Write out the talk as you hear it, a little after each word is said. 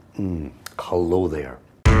Hello there.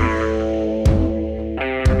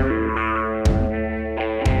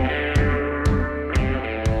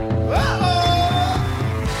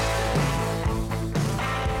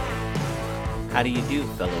 How do you do,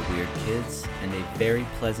 fellow weird kids? And a very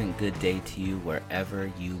pleasant good day to you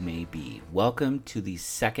wherever you may be. Welcome to the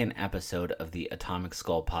second episode of the Atomic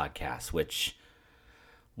Skull podcast, which,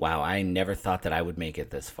 wow, I never thought that I would make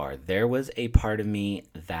it this far. There was a part of me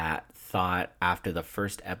that thought after the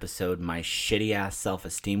first episode my shitty-ass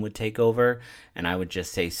self-esteem would take over, and I would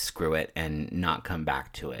just say screw it and not come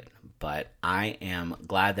back to it. But I am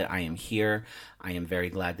glad that I am here. I am very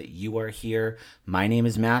glad that you are here. My name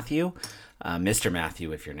is Matthew. Mr.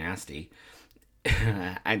 Matthew, if you're nasty.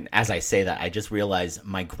 And as I say that, I just realized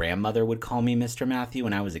my grandmother would call me Mr. Matthew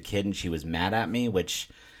when I was a kid, and she was mad at me, which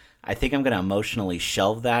I think I'm going to emotionally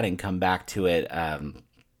shelve that and come back to it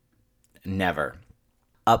never.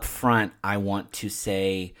 Up front, I want to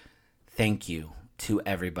say thank you to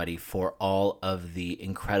everybody for all of the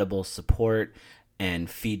incredible support and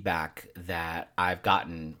feedback that I've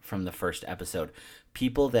gotten from the first episode.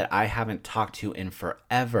 People that I haven't talked to in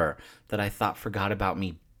forever, that I thought forgot about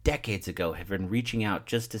me decades ago, have been reaching out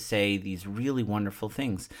just to say these really wonderful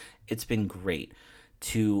things. It's been great.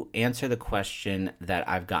 To answer the question that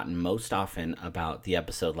I've gotten most often about the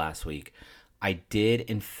episode last week, I did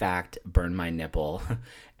in fact burn my nipple,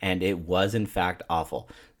 and it was in fact awful.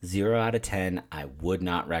 0 out of 10, I would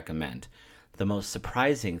not recommend. The most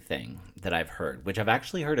surprising thing that I've heard, which I've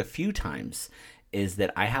actually heard a few times, is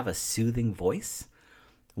that I have a soothing voice.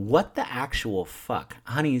 What the actual fuck?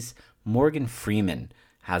 Honeys, Morgan Freeman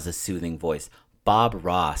has a soothing voice. Bob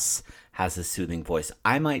Ross has a soothing voice.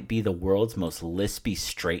 I might be the world's most lispy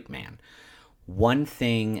straight man. One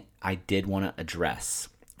thing I did want to address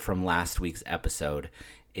from last week's episode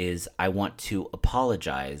is I want to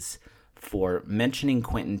apologize for mentioning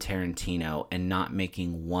Quentin Tarantino and not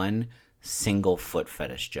making one single foot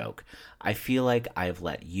fetish joke. I feel like I've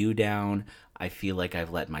let you down. I feel like I've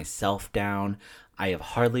let myself down. I have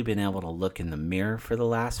hardly been able to look in the mirror for the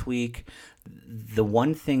last week. The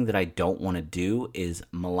one thing that I don't want to do is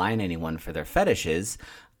malign anyone for their fetishes.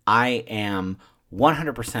 I am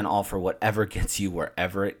 100% all for whatever gets you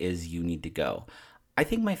wherever it is you need to go. I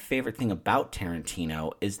think my favorite thing about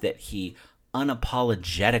Tarantino is that he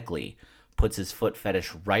unapologetically puts his foot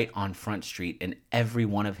fetish right on Front Street in every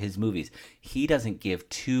one of his movies. He doesn't give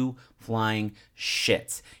two flying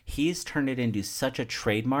shits. He's turned it into such a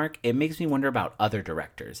trademark. It makes me wonder about other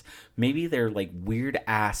directors. Maybe their like weird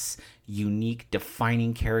ass, unique,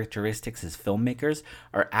 defining characteristics as filmmakers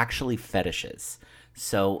are actually fetishes.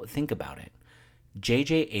 So think about it.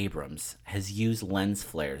 J.J. Abrams has used lens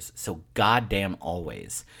flares so goddamn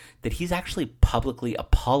always that he's actually publicly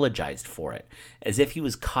apologized for it, as if he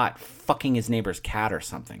was caught fucking his neighbor's cat or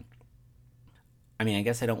something. I mean, I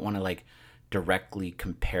guess I don't want to like directly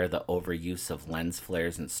compare the overuse of lens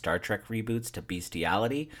flares in Star Trek reboots to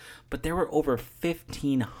bestiality, but there were over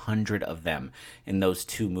 1,500 of them in those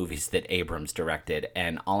two movies that Abrams directed,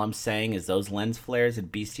 and all I'm saying is those lens flares in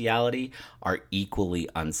bestiality are equally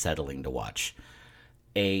unsettling to watch.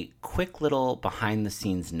 A quick little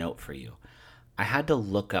behind-the-scenes note for you. I had to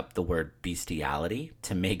look up the word bestiality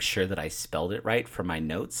to make sure that I spelled it right for my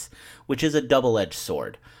notes, which is a double-edged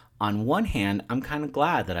sword. On one hand, I'm kind of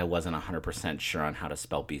glad that I wasn't 100% sure on how to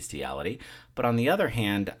spell bestiality, but on the other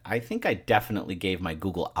hand, I think I definitely gave my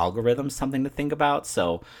Google algorithm something to think about,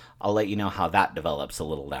 so I'll let you know how that develops a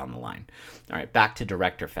little down the line. All right, back to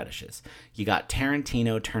director fetishes. You got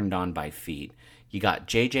Tarantino turned on by feet. You got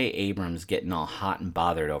J.J. Abrams getting all hot and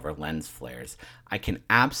bothered over lens flares. I can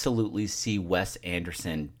absolutely see Wes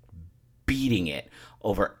Anderson beating it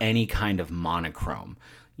over any kind of monochrome.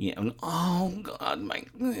 You know, oh God, my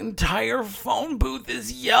entire phone booth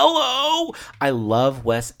is yellow. I love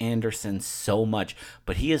Wes Anderson so much,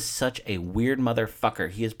 but he is such a weird motherfucker.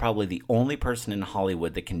 He is probably the only person in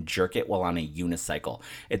Hollywood that can jerk it while on a unicycle.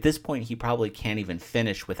 At this point, he probably can't even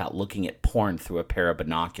finish without looking at porn through a pair of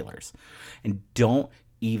binoculars. And don't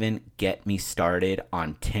even get me started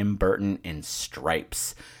on Tim Burton and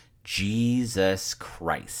Stripes. Jesus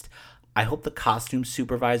Christ. I hope the costume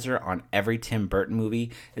supervisor on every Tim Burton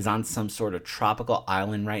movie is on some sort of tropical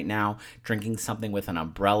island right now, drinking something with an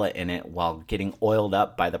umbrella in it while getting oiled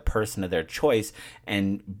up by the person of their choice,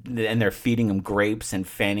 and they're feeding him grapes and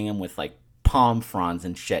fanning him with like palm fronds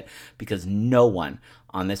and shit, because no one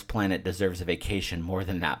on this planet deserves a vacation more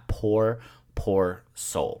than that poor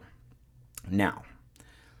soul. Now,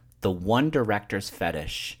 the one director's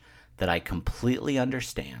fetish that I completely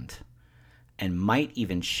understand and might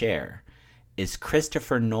even share is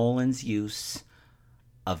Christopher Nolan's use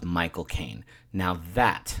of Michael Caine. Now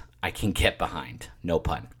that I can get behind. No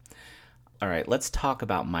pun. All right, let's talk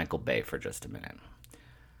about Michael Bay for just a minute.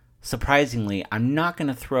 Surprisingly, I'm not going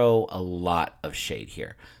to throw a lot of shade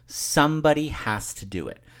here. Somebody has to do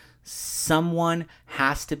it. Someone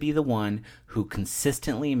has to be the one who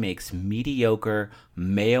consistently makes mediocre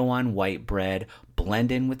mayo on white bread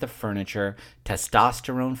blend in with the furniture,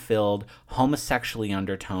 testosterone filled, homosexually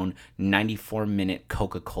undertoned 94-minute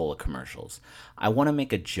Coca-Cola commercials. I want to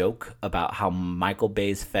make a joke about how Michael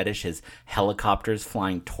Bay's fetish is helicopters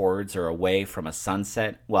flying towards or away from a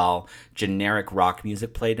sunset while generic rock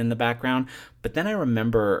music played in the background. But then I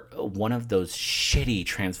remember one of those shitty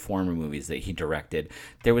Transformer movies that he directed.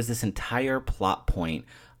 There was this entire plot point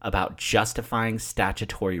about justifying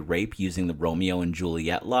statutory rape using the Romeo and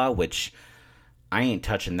Juliet law, which I ain't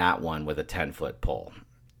touching that one with a 10-foot pole.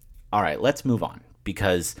 All right, let's move on,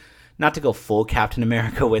 because not to go full Captain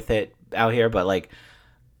America with it out here, but like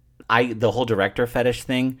the whole director fetish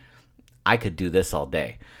thing, I could do this all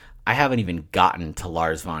day. I haven't even gotten to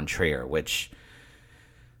Lars von Trier, which,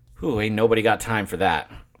 ain't nobody got time for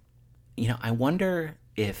that. I wonder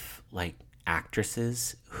if like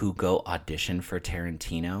actresses who go audition for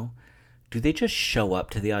Tarantino, do they just show up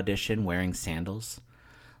to the audition wearing sandals?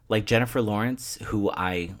 Like Jennifer Lawrence, who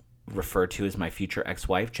I refer to as my future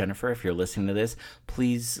ex-wife. Jennifer, if you're listening to this,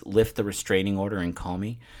 please lift the restraining order and call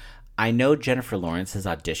me. I know Jennifer Lawrence has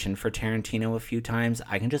auditioned for Tarantino a few times.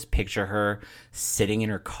 I can just picture her sitting in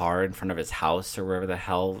her car in front of his house or wherever the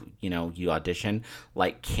hell, you audition,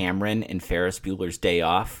 like Cameron in Ferris Bueller's Day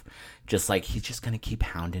Off. Just like, he's just going to keep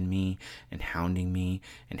hounding me and hounding me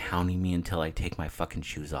and hounding me until I take my fucking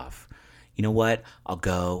shoes off. You know what? I'll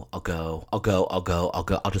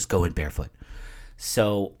just go in barefoot.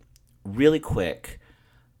 So, really quick,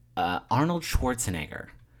 Arnold Schwarzenegger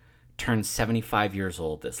turned 75 years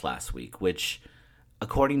old this last week, which,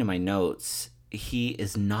 according to my notes, he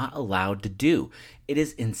is not allowed to do. It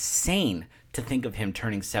is insane to think of him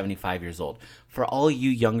turning 75 years old. For all you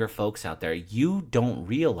younger folks out there, you don't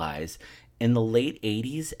realize in the late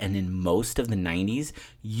 80s and in most of the 90s,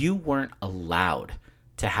 you weren't allowed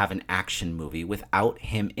to have an action movie without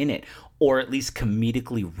him in it, or at least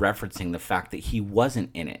comedically referencing the fact that he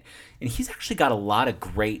wasn't in it. And he's actually got a lot of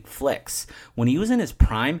great flicks. When he was in his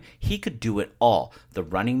prime, he could do it all. The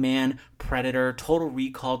Running Man, Predator, Total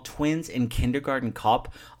Recall, Twins, and Kindergarten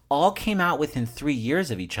Cop all came out within 3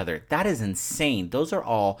 years of each other. That is insane. Those are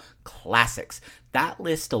all classics. That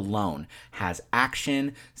list alone has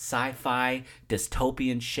action, sci-fi,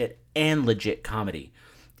 dystopian shit, and legit comedy.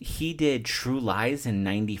 He did True Lies in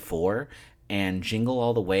 94 and Jingle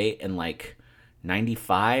All the Way in like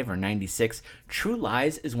 95 or 96. True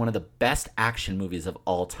Lies is one of the best action movies of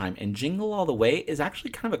all time, and Jingle All the Way is actually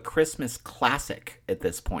kind of a Christmas classic at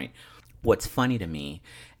this point. What's funny to me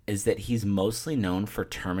is that he's mostly known for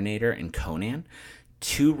Terminator and Conan,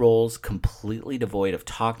 two roles completely devoid of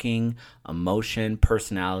talking, emotion,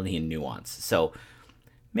 personality, and nuance. So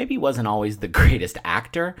maybe he wasn't always the greatest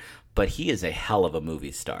actor, but he is a hell of a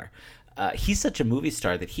movie star. He's such a movie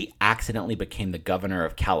star that he accidentally became the governor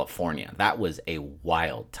of California. That was a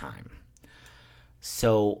wild time.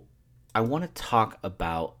 So I want to talk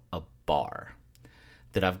about a bar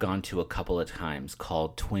that I've gone to a couple of times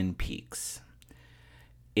called Twin Peaks.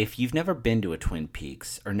 If you've never been to a Twin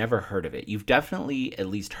Peaks or never heard of it, you've definitely at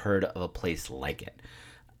least heard of a place like it.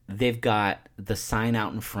 They've got the sign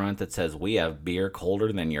out in front that says, "We have beer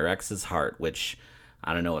colder than your ex's heart," which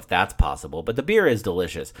I don't know if that's possible, but the beer is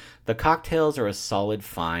delicious. The cocktails are a solid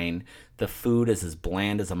fine. The food is as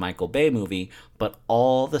bland as a Michael Bay movie, but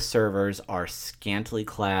all the servers are scantily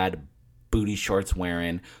clad, booty shorts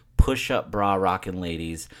wearing, push-up bra rocking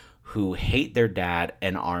ladies who hate their dad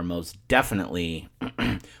and are most definitely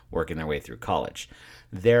working their way through college.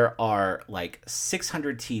 There are like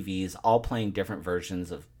 600 TVs all playing different versions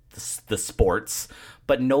of the sports,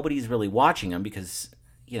 but nobody's really watching them because,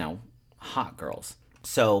 hot girls.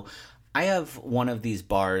 So I have one of these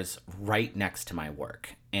bars right next to my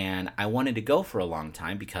work, and I wanted to go for a long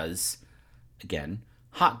time because, again,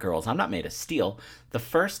 hot girls. I'm not made of steel. The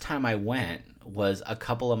first time I went was a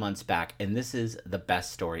couple of months back, and this is the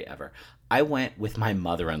best story ever. I went with my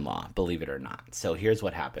mother-in-law, believe it or not. So here's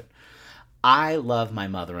what happened. I love my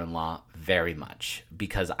mother-in-law very much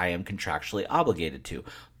because I am contractually obligated to,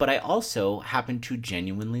 but I also happen to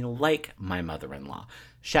genuinely like my mother-in-law.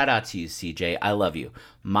 Shout out to you, CJ. I love you.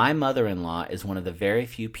 My mother-in-law is one of the very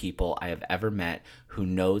few people I have ever met who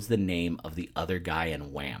knows the name of the other guy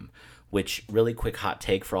in Wham!, which, really quick hot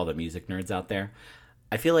take for all the music nerds out there.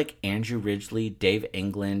 I feel like Andrew Ridgeley, Dave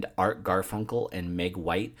England, Art Garfunkel, and Meg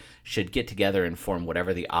White should get together and form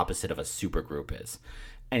whatever the opposite of a supergroup is.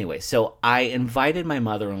 Anyway, so I invited my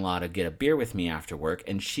mother-in-law to get a beer with me after work,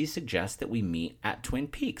 and she suggests that we meet at Twin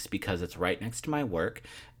Peaks because it's right next to my work,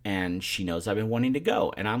 and she knows I've been wanting to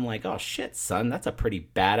go. And I'm like, oh shit, son, that's a pretty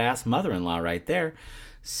badass mother-in-law right there.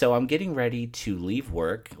 So I'm getting ready to leave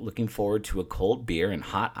work, looking forward to a cold beer and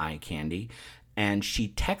hot eye candy, and she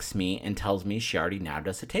texts me and tells me she already nabbed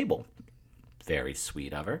us a table. Very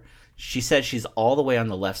sweet of her. She says she's all the way on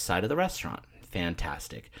the left side of the restaurant.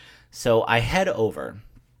 Fantastic. So I head over.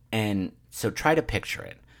 And so try to picture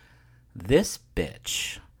it. This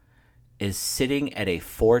bitch is sitting at a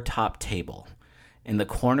four-top table in the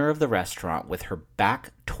corner of the restaurant with her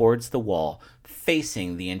back towards the wall,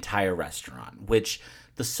 facing the entire restaurant, which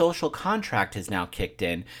the social contract has now kicked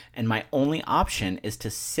in, and my only option is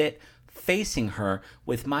to sit facing her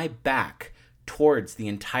with my back towards the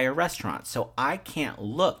entire restaurant. So I can't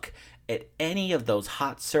look at any of those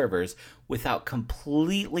hot servers without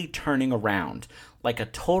completely turning around like a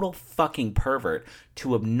total fucking pervert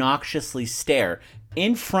to obnoxiously stare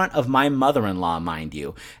in front of my mother-in-law, mind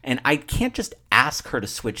you. And I can't just ask her to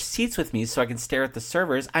switch seats with me so I can stare at the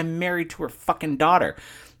servers. I'm married to her fucking daughter.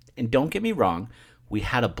 And don't get me wrong, we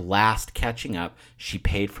had a blast catching up. She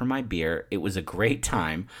paid for my beer. It was a great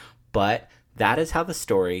time. But that is how the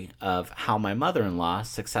story of how my mother-in-law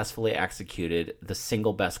successfully executed the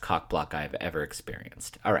single best cock block I've ever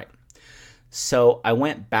experienced. All right. So I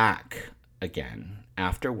went back again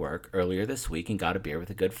after work earlier this week and got a beer with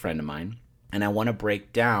a good friend of mine. And I want to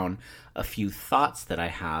break down a few thoughts that I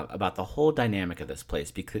have about the whole dynamic of this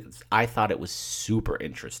place because I thought it was super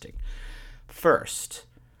interesting. First,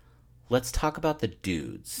 let's talk about the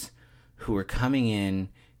dudes who are coming in,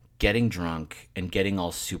 getting drunk, and getting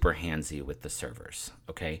all super handsy with the servers,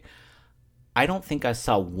 okay? I don't think I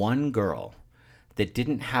saw one girl that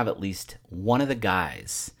didn't have at least one of the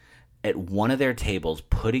guys at one of their tables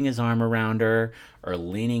putting his arm around her or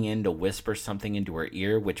leaning in to whisper something into her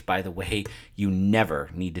ear, which, by the way, you never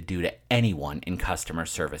need to do to anyone in customer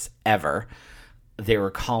service, ever. They were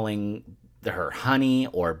calling her honey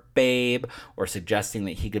or babe or suggesting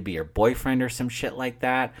that he could be her boyfriend or some shit like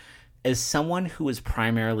that. As someone who was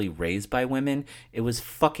primarily raised by women, it was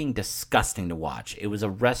fucking disgusting to watch. It was a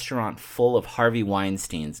restaurant full of Harvey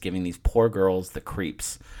Weinsteins giving these poor girls the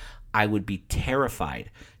creeps. I would be terrified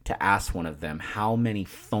to ask one of them how many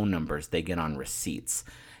phone numbers they get on receipts.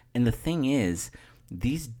 And the thing is,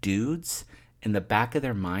 these dudes in the back of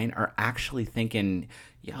their mind are actually thinking,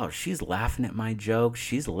 yo, she's laughing at my joke.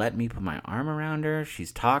 She's letting me put my arm around her.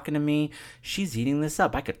 She's talking to me. She's eating this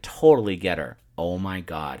up. I could totally get her. Oh my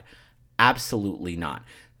God. Absolutely not.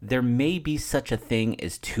 There may be such a thing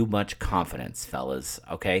as too much confidence, fellas,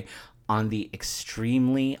 okay? On the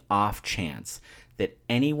extremely off chance that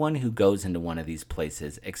anyone who goes into one of these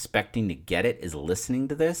places expecting to get it is listening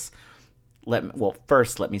to this,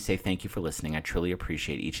 first, let me say thank you for listening. I truly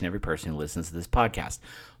appreciate each and every person who listens to this podcast.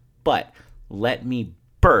 But let me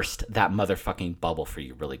burst that motherfucking bubble for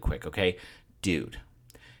you really quick, okay? Dude,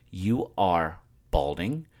 you are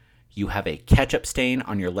balding. You have a ketchup stain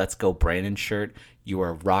on your Let's Go Brandon shirt. You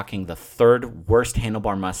are rocking the third worst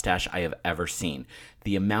handlebar mustache I have ever seen.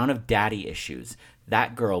 The amount of daddy issues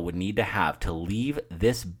that girl would need to have to leave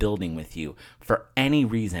this building with you for any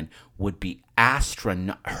reason would be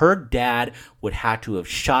astronomical. Her dad would have to have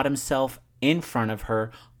shot himself in front of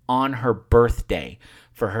her on her birthday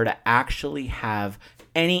for her to actually have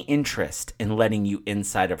any interest in letting you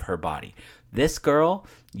inside of her body. This girl,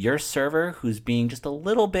 your server, who's being just a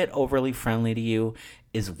little bit overly friendly to you,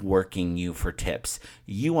 is working you for tips.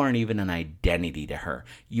 You aren't even an identity to her.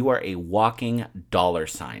 You are a walking dollar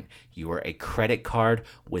sign. You are a credit card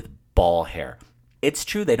with ball hair. It's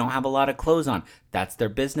true they don't have a lot of clothes on. That's their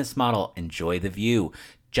business model. Enjoy the view.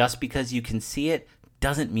 Just because you can see it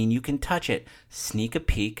doesn't mean you can touch it. Sneak a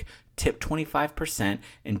peek, tip 25%,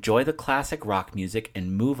 enjoy the classic rock music,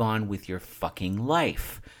 and move on with your fucking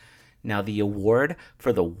life. Now, the award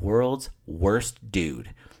for the world's worst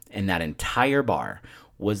dude in that entire bar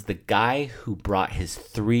was the guy who brought his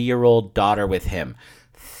 3-year-old daughter with him.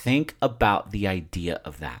 Think about the idea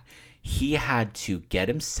of that. He had to get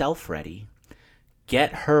himself ready,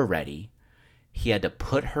 get her ready. He had to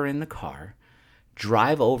put her in the car,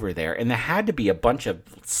 drive over there, and there had to be a bunch of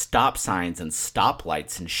stop signs and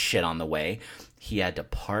stoplights and shit on the way. He had to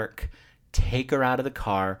park, take her out of the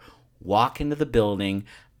car, walk into the building,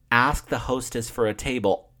 ask the hostess for a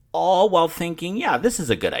table, all while thinking, yeah, this is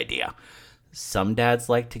a good idea. Some dads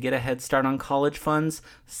like to get a head start on college funds.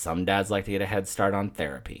 Some dads like to get a head start on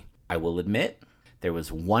therapy. I will admit, there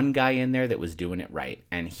was one guy in there that was doing it right,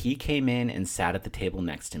 and he came in and sat at the table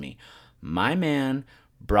next to me. My man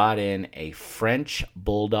brought in a French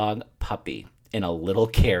bulldog puppy, in a little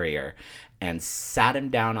carrier and sat him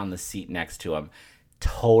down on the seat next to him.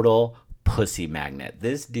 Total pussy magnet.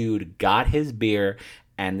 This dude got his beer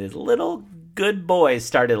and this little good boy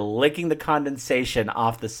started licking the condensation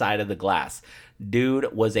off the side of the glass.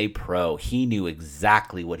 Dude was a pro. He knew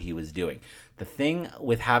exactly what he was doing. The thing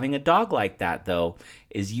with having a dog like that, though,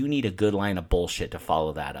 is you need a good line of bullshit to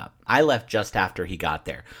follow that up. I left just after he got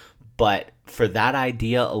there. But for that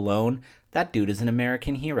idea alone, that dude is an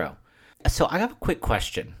American hero. So I have a quick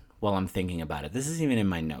question while I'm thinking about it. This is even in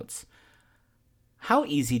my notes. How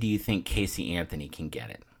easy do you think Casey Anthony can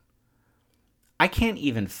get it? I can't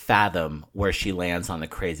even fathom where she lands on the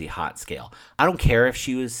crazy hot scale. I don't care if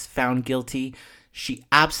she was found guilty. She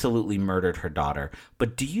absolutely murdered her daughter.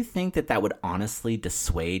 But do you think that that would honestly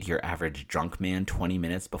dissuade your average drunk man 20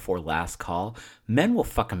 minutes before last call? Men will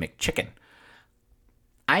fuck a McChicken.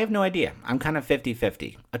 I have no idea. I'm kind of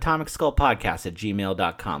 50-50.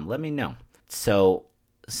 AtomicSkullPodcast@gmail.com. Let me know. So,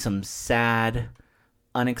 some sad,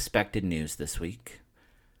 unexpected news this week.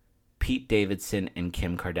 Pete Davidson and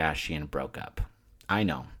Kim Kardashian broke up. I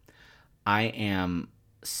know. I am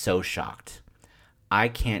so shocked. I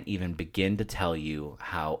can't even begin to tell you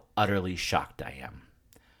how utterly shocked I am.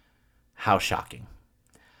 How shocking.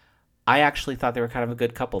 I actually thought they were kind of a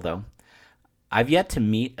good couple, though. I've yet to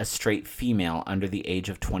meet a straight female under the age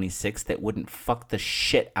of 26 that wouldn't fuck the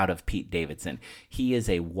shit out of Pete Davidson. He is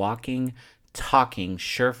a walking, talking,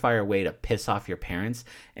 surefire way to piss off your parents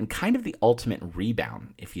and kind of the ultimate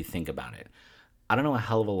rebound, if you think about it. I don't know a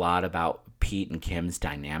hell of a lot about Pete and Kim's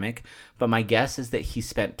dynamic, but my guess is that he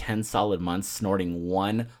spent 10 solid months snorting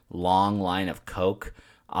one long line of coke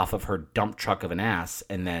off of her dump truck of an ass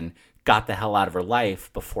and then got the hell out of her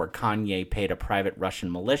life before Kanye paid a private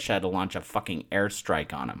Russian militia to launch a fucking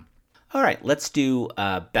airstrike on him. All right, let's do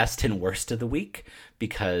best and worst of the week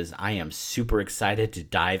because I am super excited to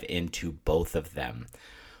dive into both of them.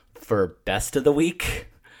 For best of the week,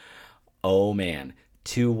 oh man,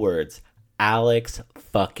 2 words. Alex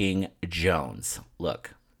fucking Jones.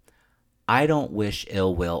 Look, I don't wish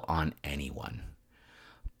ill will on anyone,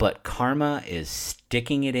 but karma is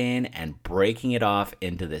sticking it in and breaking it off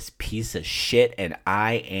into this piece of shit, and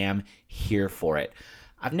I am here for it.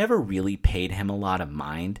 I've never really paid him a lot of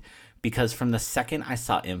mind because from the second I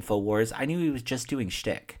saw InfoWars, I knew he was just doing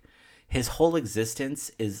shtick. His whole existence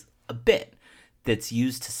is a bit that's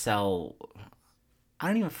used to sell, I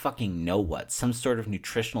don't even fucking know what, some sort of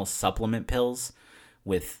nutritional supplement pills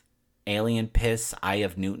with alien piss, Eye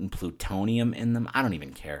of Newton plutonium in them. I don't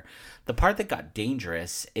even care. The part that got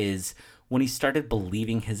dangerous is when he started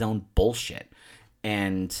believing his own bullshit.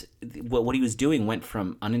 And what he was doing went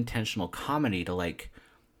from unintentional comedy to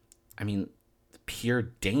pure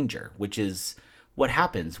danger, which is what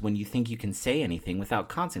happens when you think you can say anything without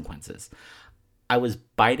consequences. I was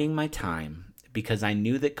biding my time because I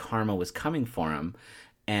knew that karma was coming for him,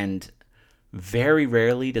 and very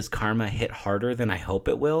rarely does karma hit harder than I hope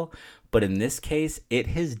it will, but in this case, it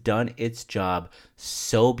has done its job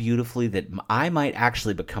so beautifully that I might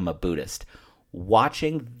actually become a Buddhist.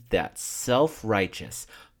 Watching that self-righteous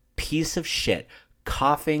piece of shit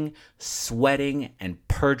coughing, sweating, and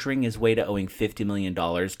perjuring his way to owing $50 million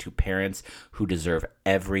to parents who deserve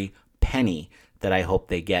every penny that I hope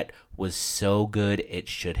they get was so good it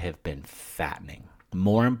should have been fattening.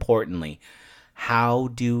 More importantly, how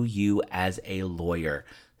do you as a lawyer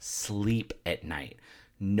sleep at night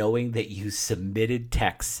knowing that you submitted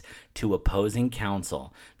texts to opposing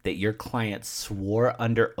counsel that your client swore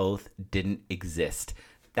under oath didn't exist?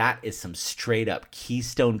 That is some straight up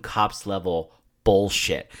Keystone Cops level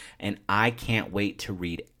bullshit, and I can't wait to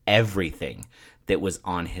read everything that was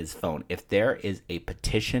on his phone. If there is a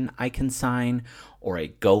petition I can sign or a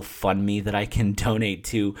GoFundMe that I can donate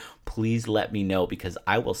to, please let me know because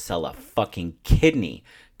I will sell a fucking kidney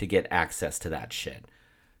to get access to that shit.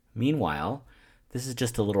 Meanwhile, this is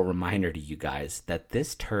just a little reminder to you guys that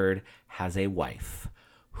this turd has a wife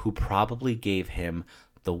who probably gave him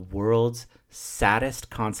the world's saddest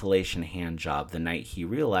consolation hand job the night he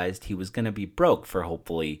realized he was going to be broke for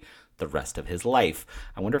hopefully the rest of his life.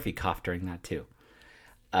 I wonder if he coughed during that too.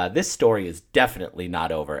 This story is definitely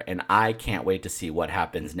not over, and I can't wait to see what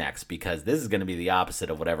happens next because this is going to be the opposite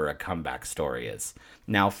of whatever a comeback story is.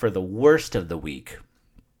 Now, for the worst of the week,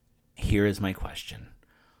 here is my question.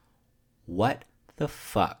 What the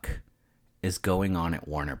fuck is going on at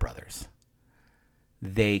Warner Brothers?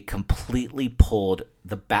 They completely pulled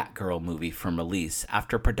the Batgirl movie from release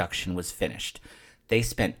after production was finished. They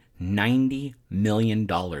spent $90 million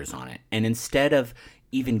on it, and instead of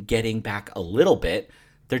even getting back a little bit,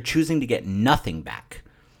 they're choosing to get nothing back.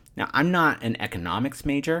 Now, I'm not an economics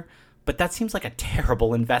major, But that seems like a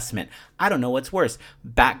terrible investment. I don't know what's worse,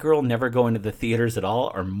 Batgirl never going to the theaters at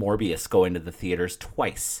all, or Morbius going to the theaters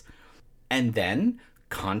twice. And then,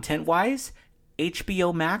 content-wise,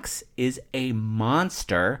 HBO Max is a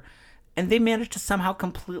monster, and they managed to somehow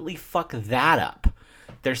completely fuck that up.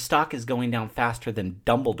 Their stock is going down faster than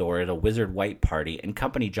Dumbledore at a Wizard White party, and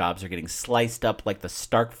company jobs are getting sliced up like the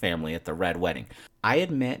Stark family at the Red Wedding. I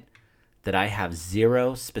admit that I have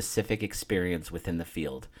zero specific experience within the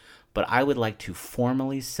field, but I would like to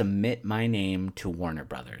formally submit my name to Warner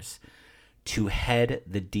Brothers to head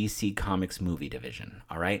the DC Comics movie division,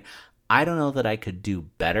 all right? I don't know that I could do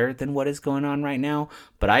better than what is going on right now,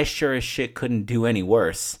 but I sure as shit couldn't do any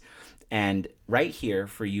worse. And right here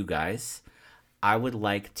for you guys, I would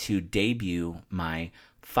like to debut my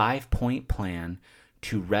 5-point plan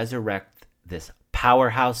to resurrect this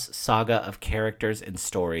powerhouse saga of characters and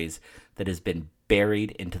stories that has been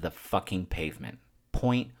buried into the fucking pavement.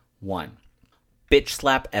 Point 1. Bitch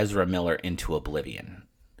slap Ezra Miller into oblivion.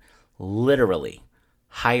 Literally,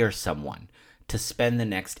 hire someone to spend the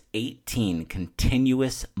next 18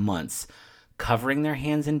 continuous months covering their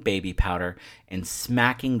hands in baby powder and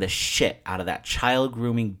smacking the shit out of that child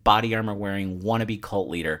grooming, body armor wearing wannabe cult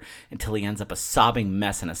leader until he ends up a sobbing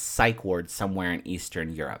mess in a psych ward somewhere in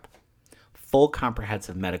Eastern Europe. Full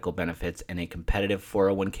comprehensive medical benefits and a competitive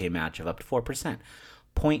 401k match of up to 4%.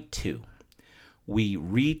 Point 2. We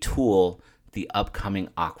retool the upcoming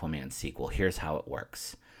Aquaman sequel. Here's how it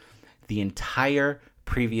works. The entire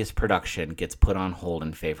previous production gets put on hold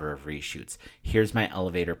in favor of reshoots. Here's my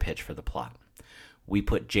elevator pitch for the plot. We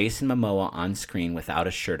put Jason Momoa on screen without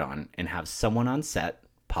a shirt on and have someone on set,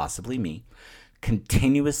 possibly me,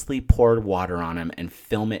 continuously pour water on him and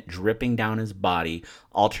film it dripping down his body,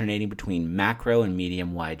 alternating between macro and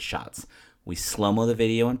medium-wide shots. We slow-mo the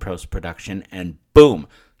video in post-production, and boom,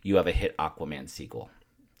 you have a hit Aquaman sequel.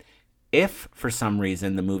 If, for some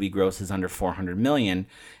reason, the movie grosses under $400 million,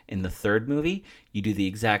 in the third movie, you do the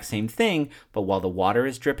exact same thing, but while the water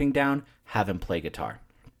is dripping down, have him play guitar.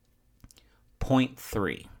 Point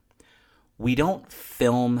 3. We don't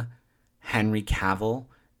film Henry Cavill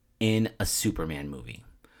in a Superman movie.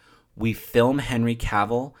 We film Henry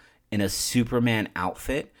Cavill in a Superman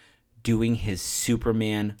outfit doing his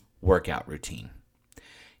Superman workout routine.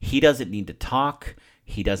 He doesn't need to talk.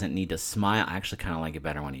 He doesn't need to smile. I actually kind of like it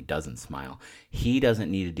better when he doesn't smile. He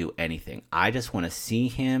doesn't need to do anything. I just want to see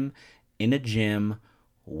him in a gym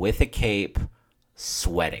with a cape,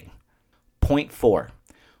 sweating. Point 4.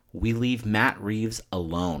 We leave Matt Reeves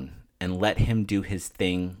alone and let him do his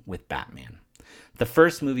thing with Batman. The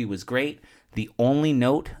first movie was great. The only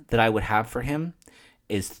note that I would have for him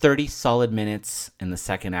is 30 solid minutes in the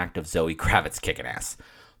second act of Zoe Kravitz kicking ass.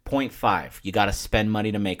 Point 5, you got to spend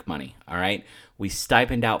money to make money, all right? We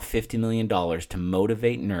stipend out $50 million to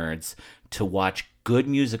motivate nerds to watch good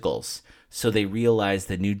musicals so they realize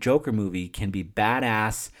the new Joker movie can be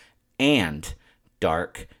badass and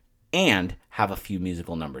dark and have a few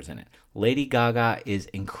musical numbers in it. Lady Gaga is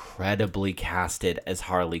incredibly casted as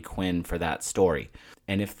Harley Quinn for that story.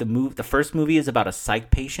 And if the first movie is about a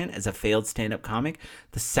psych patient as a failed stand-up comic,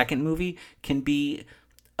 the second movie can be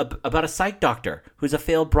about a psych doctor who's a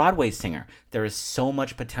failed Broadway singer. There is so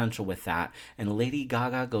much potential with that, and Lady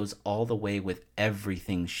Gaga goes all the way with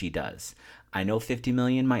everything she does. I know $50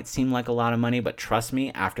 million might seem like a lot of money, but trust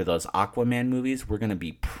me, after those Aquaman movies, we're going to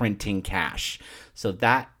be printing cash. So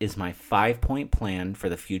that is my 5-point plan for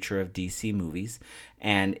the future of DC movies.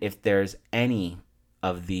 And if there's any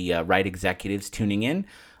of the right executives tuning in,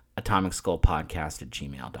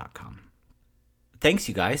 atomicskullpodcast@gmail.com. Thanks,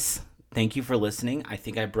 you guys. Thank you for listening. I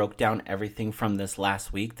think I broke down everything from this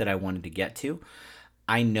last week that I wanted to get to.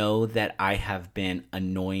 I know that I have been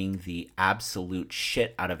annoying the absolute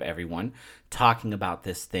shit out of everyone talking about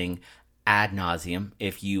this thing ad nauseum.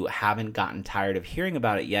 If you haven't gotten tired of hearing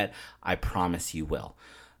about it yet, I promise you will.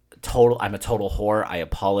 I'm a total whore. I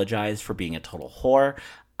apologize for being a total whore.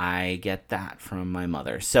 I get that from my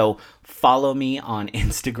mother. So follow me on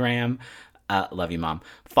Instagram. Love you, Mom.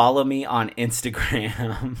 Follow me on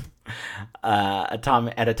Instagram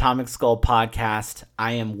at Atomic Skull Podcast.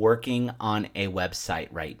 I am working on a website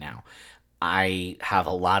right now. I have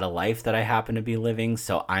a lot of life that I happen to be living,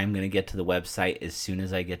 so I'm going to get to the website as soon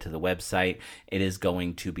as I get to the website. It is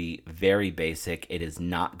going to be very basic. It is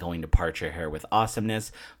not going to part your hair with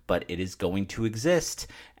awesomeness, but it is going to exist,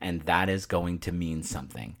 and that is going to mean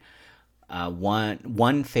something.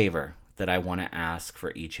 One favor that I want to ask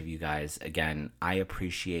for each of you guys. Again, I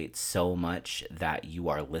appreciate so much that you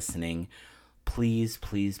are listening. Please,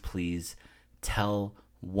 please, please tell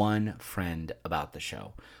one friend about the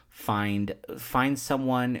show. Find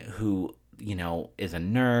someone who is a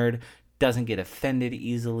nerd, doesn't get offended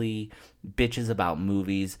easily, bitches about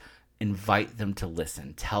movies, invite them to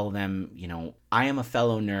listen. Tell them, I am a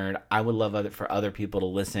fellow nerd. I would love for other people to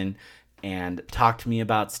listen and talk to me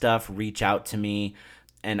about stuff, reach out to me.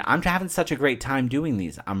 And I'm having such a great time doing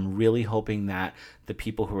these. I'm really hoping that the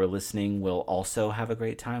people who are listening will also have a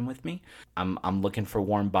great time with me. I'm looking for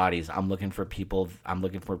warm bodies. I'm looking for people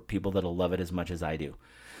that'll love it as much as I do.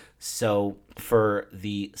 So for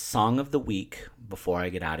the song of the week, before I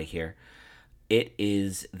get out of here, it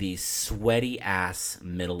is the Sweaty Ass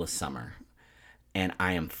Middle of Summer. And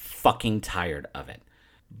I am fucking tired of it.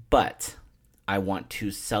 But I want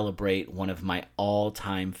to celebrate one of my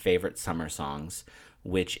all-time favorite summer songs,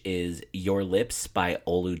 which is Your Lips by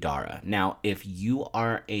Olu Dara. Now, if you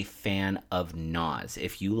are a fan of Nas,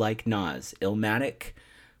 if you like Nas, Illmatic,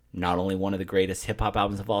 not only one of the greatest hip-hop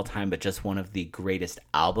albums of all time, but just one of the greatest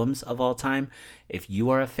albums of all time. If you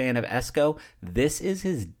are a fan of Esco, this is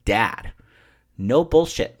his dad. No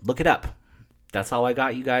bullshit. Look it up. That's all I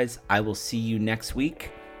got, you guys. I will see you next week.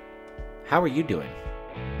 How are you doing?